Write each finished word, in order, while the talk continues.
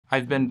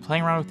I've been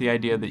playing around with the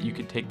idea that you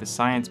could take the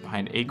science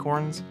behind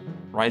acorns,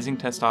 rising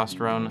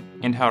testosterone,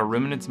 and how a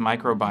ruminant's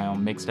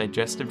microbiome makes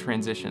digestive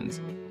transitions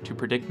to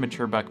predict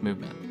mature buck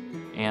movement.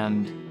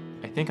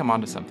 And I think I'm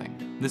onto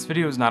something. This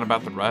video is not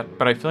about the rut,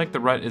 but I feel like the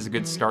rut is a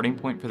good starting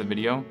point for the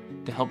video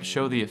to help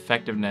show the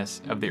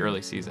effectiveness of the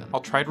early season. I'll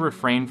try to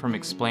refrain from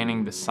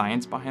explaining the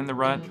science behind the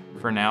rut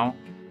for now,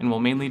 and we'll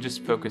mainly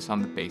just focus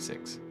on the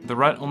basics. The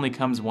rut only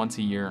comes once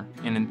a year,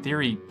 and in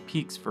theory,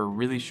 peaks for a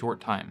really short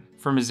time.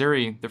 For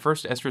Missouri, the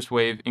first estrus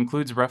wave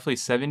includes roughly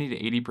 70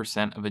 to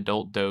 80% of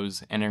adult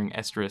does entering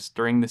estrus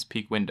during this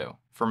peak window.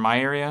 For my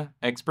area,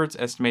 experts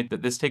estimate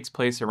that this takes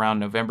place around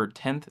November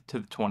 10th to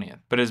the 20th.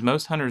 But as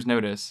most hunters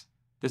notice,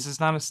 this is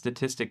not a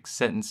statistic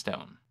set in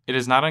stone. It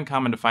is not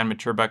uncommon to find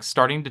mature bucks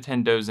starting to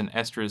tend does in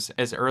estrus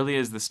as early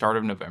as the start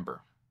of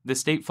November.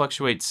 This date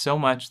fluctuates so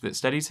much that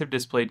studies have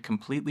displayed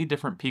completely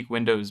different peak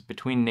windows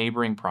between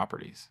neighboring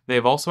properties. They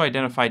have also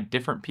identified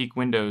different peak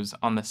windows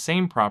on the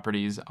same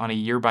properties on a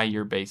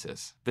year-by-year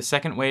basis. The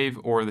second wave,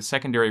 or the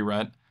secondary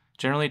rut,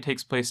 generally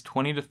takes place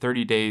 20 to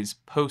 30 days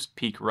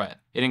post-peak rut.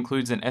 It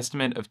includes an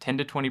estimate of 10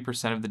 to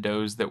 20% of the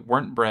does that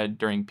weren't bred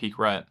during peak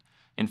rut,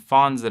 and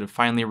fawns that have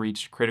finally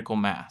reached critical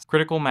mass.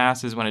 Critical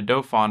mass is when a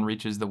doe fawn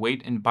reaches the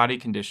weight and body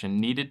condition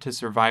needed to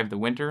survive the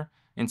winter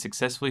and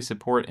successfully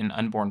support an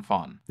unborn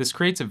fawn. This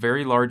creates a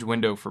very large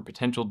window for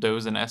potential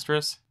does in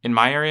estrus. In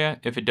my area,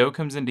 if a doe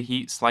comes into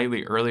heat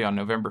slightly early on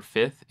November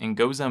 5th and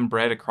goes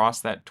unbred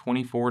across that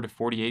 24 to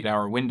 48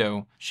 hour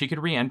window, she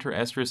could re-enter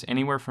estrus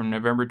anywhere from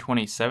November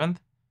 27th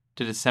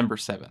to December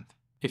 7th.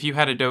 If you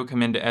had a doe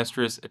come into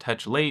estrus a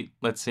touch late,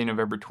 let's say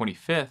November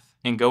 25th,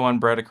 and go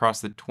unbred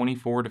across the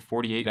 24 to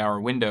 48 hour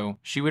window,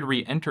 she would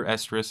re-enter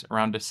estrus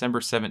around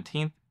December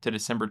 17th to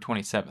December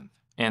 27th.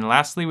 And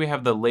lastly, we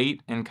have the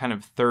late and kind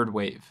of third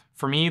wave.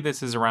 For me,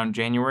 this is around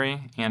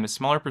January, and a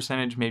smaller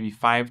percentage, maybe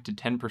 5 to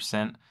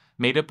 10%,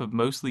 made up of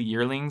mostly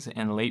yearlings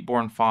and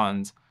late-born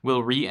fawns,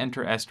 will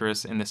re-enter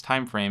estrus in this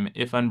time frame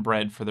if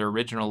unbred for their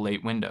original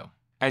late window.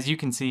 As you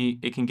can see,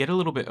 it can get a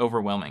little bit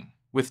overwhelming.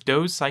 With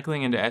does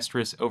cycling into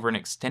estrus over an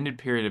extended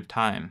period of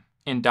time,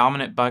 and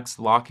dominant bucks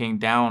locking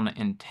down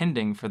and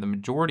tending for the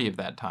majority of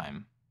that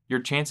time, your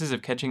chances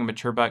of catching a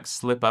mature buck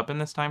slip up in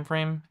this time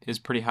frame is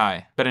pretty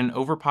high. But in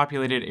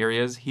overpopulated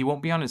areas, he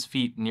won't be on his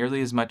feet nearly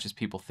as much as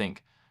people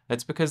think.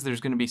 That's because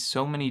there's going to be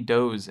so many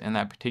does in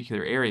that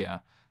particular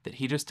area that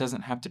he just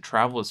doesn't have to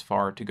travel as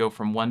far to go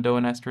from one doe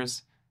in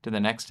estrus to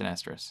the next in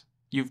estrus.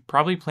 You've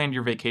probably planned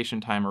your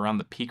vacation time around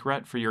the peak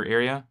rut for your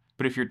area,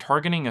 but if you're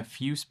targeting a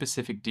few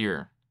specific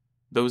deer,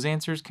 those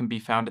answers can be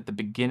found at the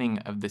beginning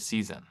of the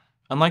season.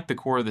 Unlike the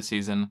core of the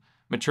season,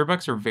 mature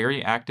bucks are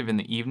very active in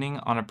the evening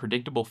on a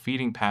predictable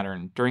feeding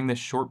pattern during this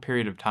short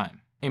period of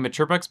time. A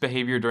mature buck's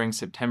behavior during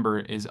September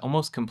is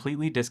almost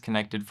completely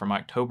disconnected from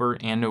October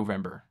and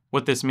November.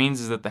 What this means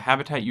is that the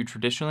habitat you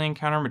traditionally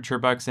encounter mature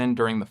bucks in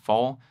during the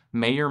fall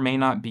may or may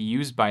not be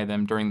used by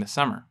them during the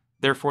summer.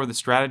 Therefore, the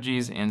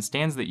strategies and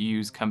stands that you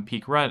use come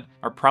peak rut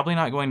are probably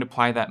not going to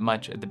apply that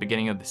much at the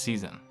beginning of the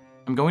season.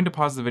 I'm going to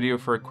pause the video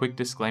for a quick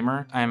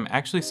disclaimer. I'm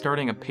actually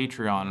starting a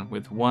Patreon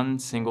with one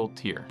single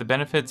tier. The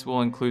benefits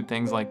will include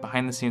things like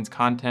behind the scenes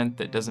content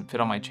that doesn't fit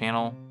on my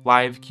channel,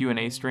 live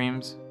Q&A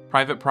streams,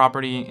 private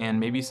property and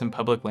maybe some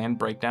public land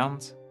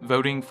breakdowns,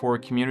 voting for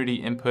community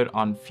input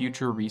on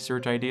future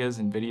research ideas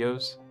and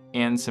videos,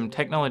 and some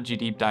technology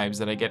deep dives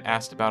that I get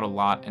asked about a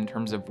lot in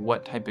terms of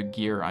what type of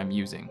gear I'm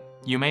using.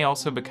 You may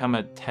also become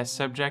a test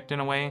subject in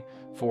a way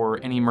for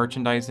any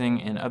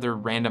merchandising and other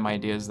random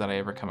ideas that I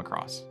ever come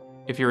across.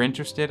 If you're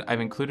interested, I've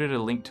included a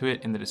link to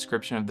it in the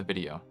description of the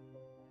video.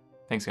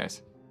 Thanks,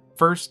 guys.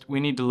 First,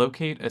 we need to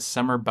locate a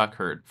summer buck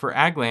herd. For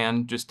ag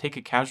land, just take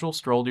a casual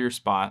stroll to your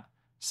spot,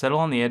 settle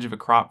on the edge of a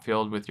crop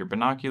field with your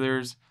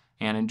binoculars,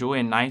 and enjoy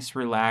a nice,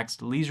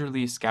 relaxed,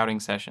 leisurely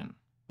scouting session.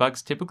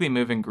 Bucks typically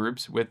move in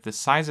groups, with the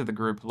size of the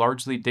group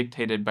largely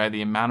dictated by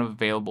the amount of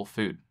available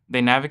food.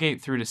 They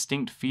navigate through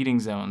distinct feeding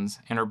zones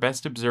and are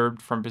best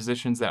observed from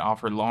positions that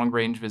offer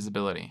long-range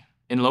visibility.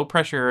 In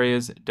low-pressure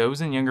areas,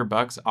 does and younger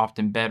bucks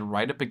often bed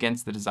right up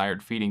against the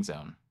desired feeding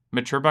zone.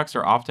 Mature bucks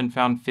are often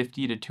found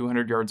 50 to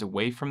 200 yards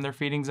away from their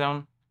feeding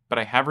zone, but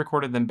I have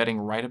recorded them bedding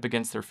right up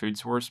against their food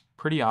source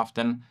pretty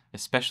often,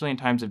 especially in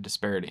times of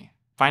disparity.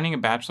 Finding a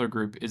bachelor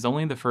group is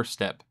only the first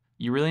step.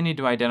 You really need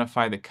to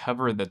identify the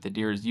cover that the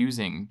deer is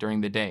using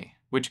during the day,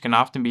 which can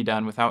often be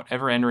done without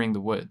ever entering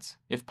the woods.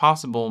 If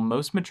possible,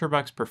 most mature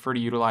bucks prefer to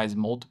utilize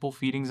multiple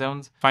feeding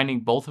zones. Finding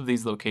both of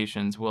these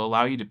locations will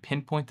allow you to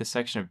pinpoint the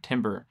section of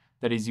timber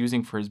that he's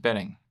using for his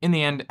bedding. In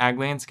the end, ag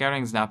land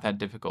scouting is not that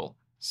difficult,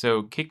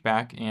 so kick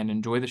back and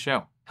enjoy the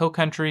show. Hill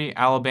country,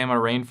 Alabama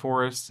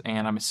rainforests,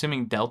 and I'm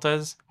assuming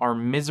deltas are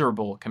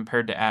miserable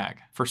compared to ag.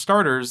 For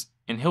starters,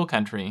 in hill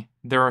country,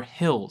 there are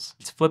hills.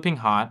 It's flipping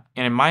hot,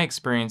 and in my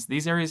experience,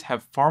 these areas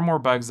have far more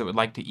bugs that would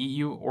like to eat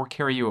you or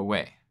carry you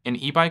away. An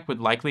e-bike would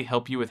likely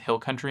help you with hill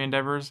country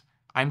endeavors.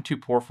 I'm too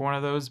poor for one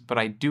of those, but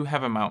I do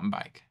have a mountain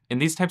bike. In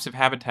these types of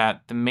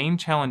habitat, the main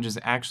challenge is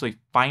actually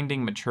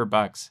finding mature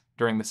bucks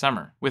during the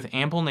summer. With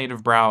ample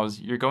native browse,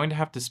 you're going to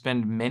have to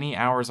spend many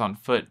hours on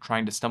foot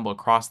trying to stumble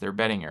across their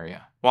bedding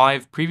area. While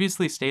I've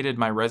previously stated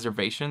my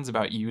reservations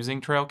about using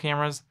trail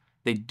cameras,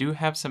 they do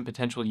have some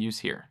potential use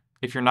here.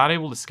 If you're not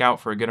able to scout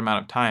for a good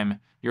amount of time,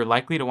 you're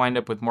likely to wind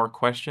up with more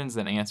questions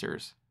than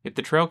answers. If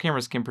the trail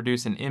cameras can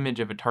produce an image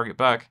of a target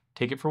buck,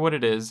 take it for what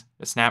it is,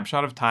 a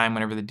snapshot of time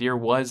whenever the deer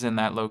was in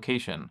that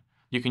location.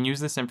 You can use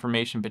this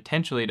information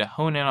potentially to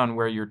hone in on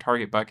where your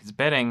target buck is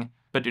bedding,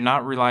 but do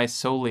not rely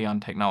solely on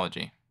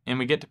technology. And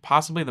we get to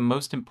possibly the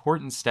most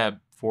important step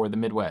for the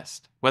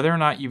Midwest. Whether or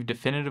not you've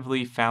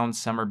definitively found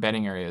summer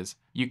bedding areas,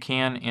 you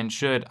can and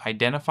should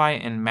identify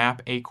and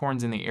map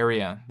acorns in the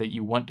area that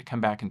you want to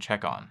come back and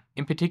check on.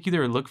 In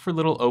particular, look for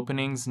little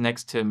openings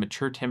next to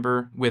mature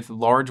timber with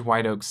large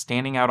white oaks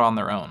standing out on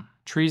their own.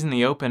 Trees in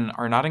the open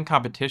are not in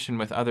competition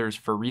with others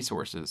for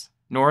resources,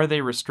 nor are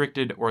they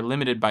restricted or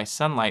limited by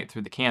sunlight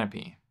through the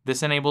canopy.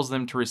 This enables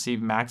them to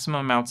receive maximum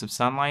amounts of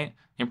sunlight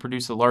and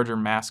produce a larger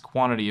mass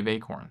quantity of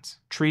acorns.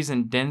 Trees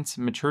in dense,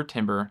 mature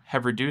timber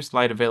have reduced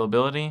light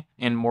availability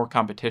and more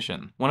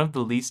competition. One of the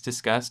least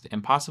discussed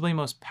and possibly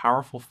most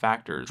powerful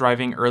factors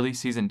driving early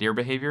season deer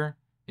behavior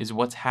is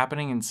what's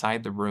happening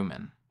inside the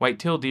rumen.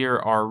 Whitetail deer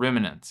are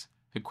ruminants,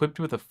 equipped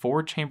with a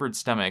 4-chambered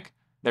stomach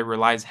that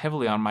relies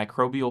heavily on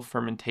microbial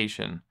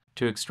fermentation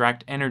to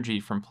extract energy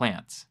from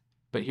plants.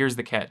 But here's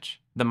the catch.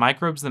 The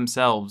microbes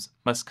themselves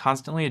must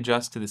constantly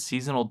adjust to the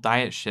seasonal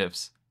diet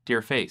shifts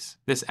deer face.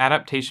 This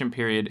adaptation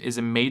period is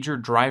a major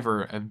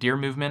driver of deer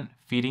movement,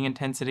 feeding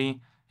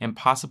intensity, and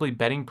possibly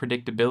bedding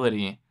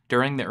predictability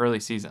during the early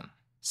season.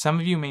 Some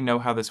of you may know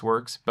how this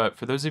works, but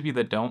for those of you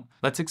that don't,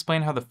 let's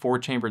explain how the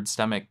 4-chambered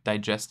stomach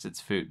digests its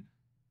food.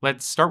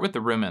 Let's start with the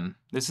rumen.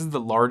 This is the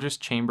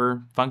largest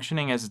chamber,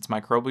 functioning as its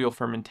microbial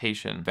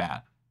fermentation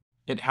vat.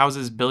 It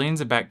houses billions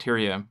of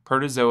bacteria,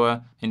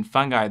 protozoa, and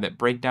fungi that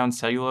break down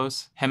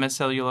cellulose,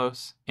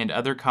 hemicellulose, and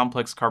other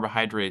complex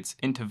carbohydrates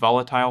into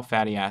volatile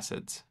fatty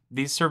acids.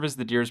 These serve as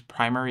the deer's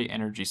primary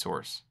energy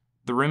source.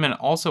 The rumen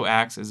also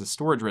acts as a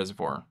storage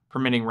reservoir,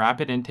 permitting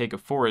rapid intake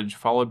of forage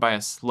followed by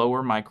a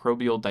slower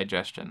microbial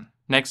digestion.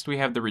 Next, we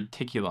have the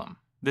reticulum.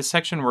 This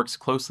section works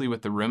closely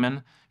with the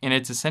rumen, and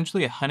it's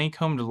essentially a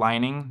honeycombed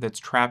lining that's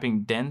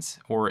trapping dense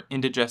or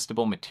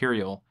indigestible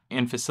material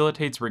and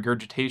facilitates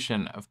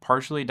regurgitation of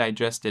partially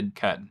digested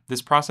cud.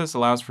 This process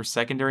allows for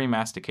secondary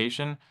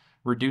mastication,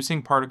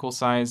 reducing particle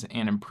size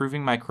and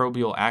improving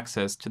microbial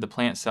access to the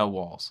plant cell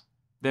walls.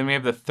 Then we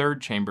have the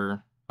 3rd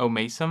chamber,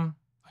 omasum.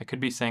 I could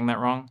be saying that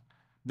wrong.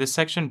 This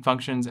section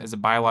functions as a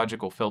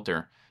biological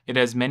filter. It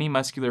has many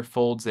muscular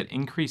folds that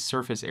increase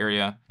surface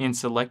area and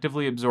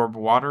selectively absorb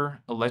water,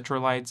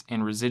 electrolytes,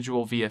 and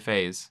residual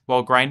VFAs,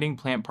 while grinding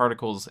plant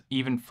particles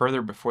even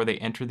further before they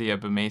enter the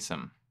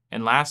abomasum.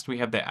 And last, we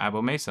have the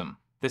abomasum.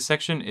 This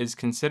section is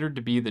considered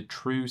to be the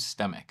true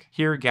stomach.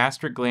 Here,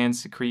 gastric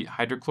glands secrete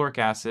hydrochloric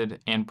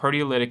acid and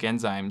proteolytic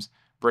enzymes,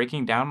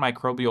 breaking down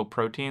microbial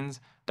proteins,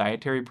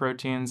 dietary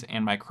proteins,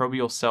 and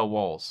microbial cell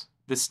walls.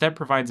 This step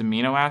provides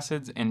amino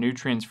acids and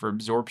nutrients for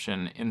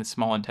absorption in the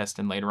small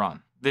intestine later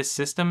on. This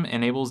system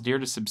enables deer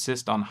to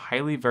subsist on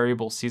highly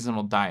variable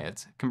seasonal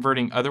diets,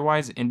 converting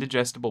otherwise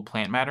indigestible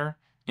plant matter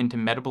into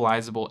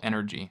metabolizable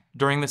energy.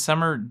 During the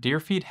summer, deer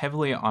feed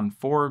heavily on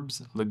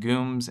forbs,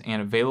 legumes,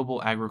 and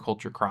available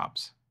agriculture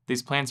crops.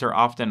 These plants are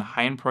often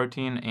high in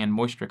protein and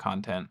moisture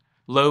content,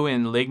 low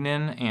in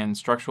lignin and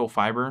structural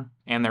fiber,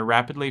 and they're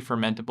rapidly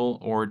fermentable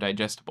or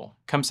digestible.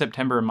 Come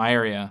September in my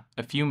area,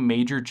 a few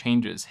major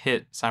changes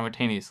hit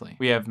simultaneously.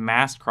 We have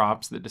mast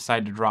crops that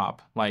decide to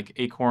drop, like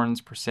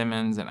acorns,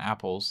 persimmons, and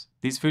apples.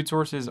 These food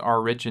sources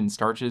are rich in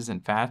starches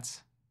and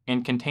fats,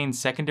 and contain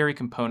secondary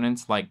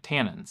components like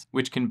tannins,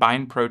 which can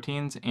bind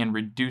proteins and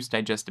reduce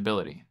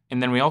digestibility.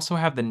 And then we also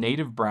have the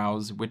native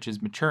browse, which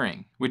is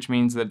maturing, which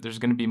means that there's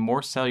going to be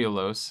more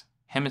cellulose,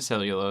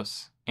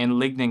 hemicellulose, and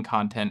lignin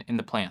content in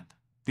the plant.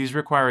 These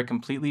require a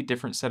completely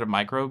different set of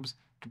microbes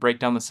to break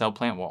down the cell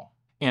plant wall.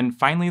 And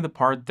finally, the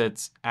part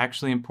that's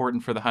actually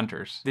important for the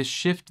hunters. This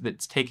shift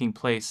that's taking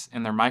place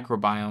in their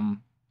microbiome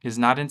is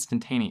not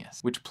instantaneous,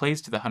 which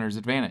plays to the hunter's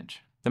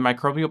advantage. The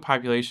microbial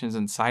populations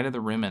inside of the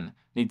rumen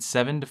need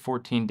 7 to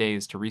 14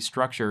 days to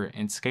restructure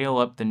and scale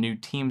up the new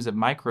teams of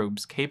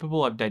microbes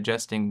capable of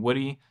digesting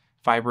woody,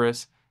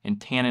 fibrous,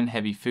 and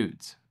tannin-heavy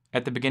foods.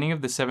 At the beginning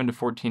of the 7 to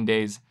 14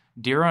 days,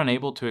 deer are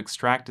unable to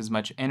extract as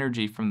much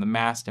energy from the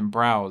mast and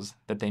browse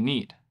that they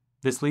need.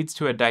 This leads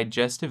to a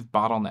digestive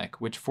bottleneck,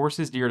 which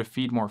forces deer to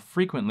feed more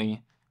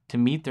frequently to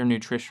meet their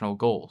nutritional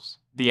goals.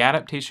 The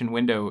adaptation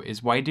window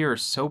is why deer are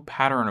so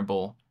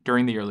patternable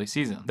during the early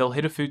season. They'll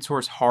hit a food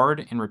source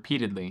hard and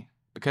repeatedly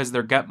because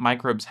their gut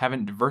microbes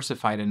haven't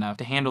diversified enough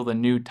to handle the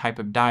new type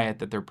of diet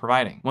that they're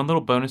providing. One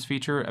little bonus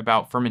feature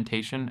about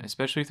fermentation,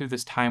 especially through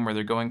this time where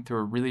they're going through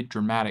a really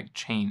dramatic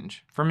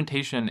change.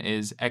 Fermentation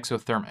is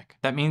exothermic.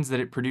 That means that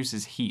it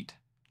produces heat.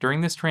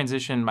 During this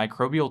transition,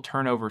 microbial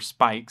turnover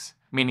spikes,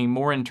 meaning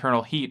more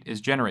internal heat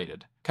is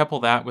generated. Couple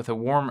that with a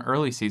warm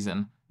early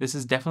season, this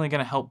is definitely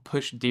going to help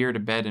push deer to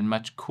bed in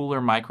much cooler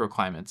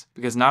microclimates,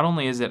 because not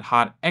only is it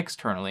hot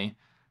externally,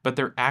 but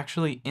they're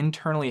actually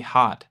internally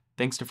hot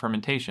thanks to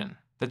fermentation.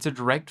 That's a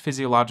direct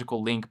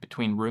physiological link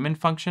between rumen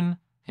function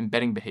and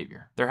bedding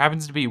behavior. There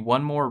happens to be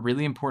one more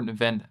really important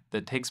event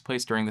that takes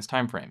place during this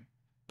time frame.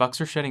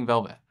 Bucks are shedding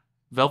velvet.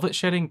 Velvet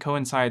shedding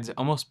coincides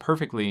almost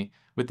perfectly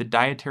with the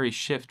dietary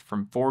shift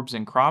from forbs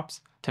and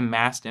crops to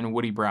mast and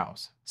woody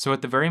browse. So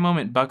at the very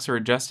moment bucks are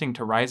adjusting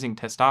to rising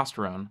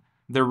testosterone,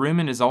 their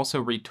rumen is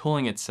also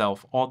retooling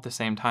itself all at the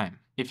same time.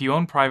 If you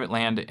own private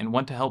land and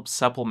want to help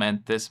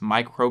supplement this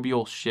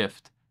microbial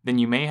shift, then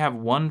you may have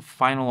one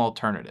final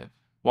alternative.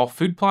 While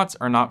food plots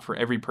are not for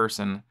every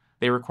person,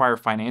 they require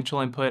financial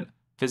input,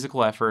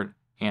 physical effort,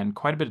 and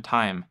quite a bit of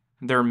time.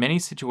 There are many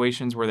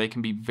situations where they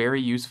can be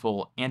very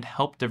useful and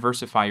help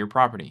diversify your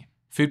property.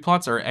 Food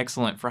plots are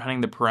excellent for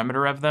hunting the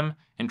perimeter of them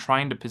and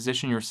trying to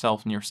position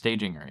yourself in your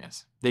staging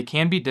areas. They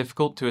can be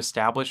difficult to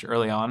establish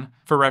early on.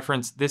 For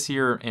reference, this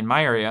year in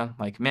my area,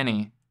 like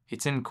many,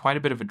 it's in quite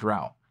a bit of a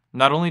drought.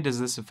 Not only does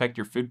this affect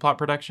your food plot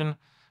production,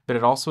 but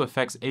it also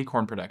affects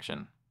acorn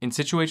production. In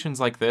situations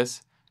like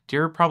this,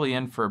 deer are probably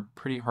in for a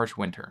pretty harsh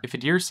winter. If a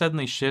deer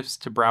suddenly shifts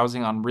to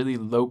browsing on really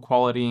low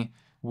quality,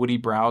 woody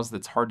browse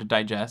that's hard to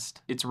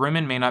digest, its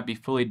rumen may not be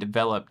fully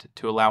developed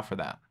to allow for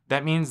that.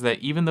 That means that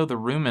even though the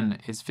rumen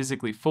is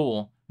physically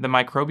full, the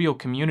microbial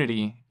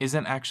community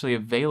isn't actually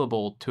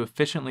available to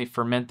efficiently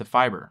ferment the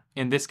fiber.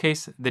 In this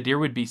case, the deer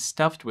would be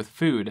stuffed with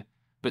food,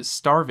 but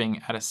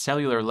starving at a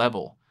cellular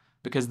level,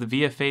 because the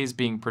VFAs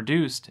being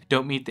produced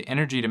don't meet the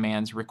energy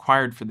demands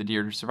required for the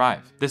deer to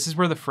survive. This is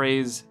where the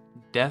phrase,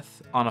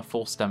 death on a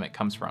full stomach,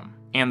 comes from.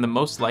 And the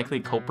most likely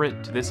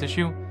culprit to this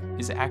issue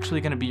is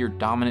actually going to be your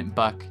dominant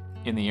buck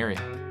in the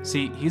area.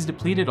 See, he's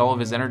depleted all of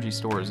his energy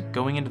stores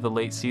going into the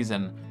late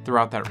season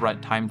throughout that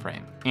rut time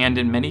frame. And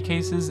in many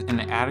cases,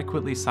 an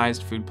adequately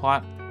sized food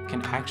plot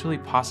can actually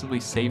possibly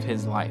save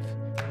his life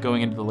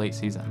going into the late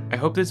season. I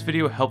hope this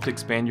video helped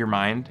expand your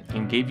mind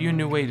and gave you a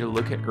new way to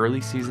look at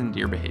early season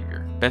deer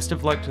behavior. Best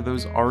of luck to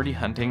those already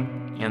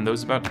hunting and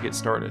those about to get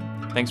started.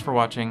 Thanks for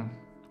watching,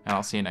 and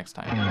I'll see you next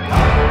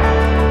time.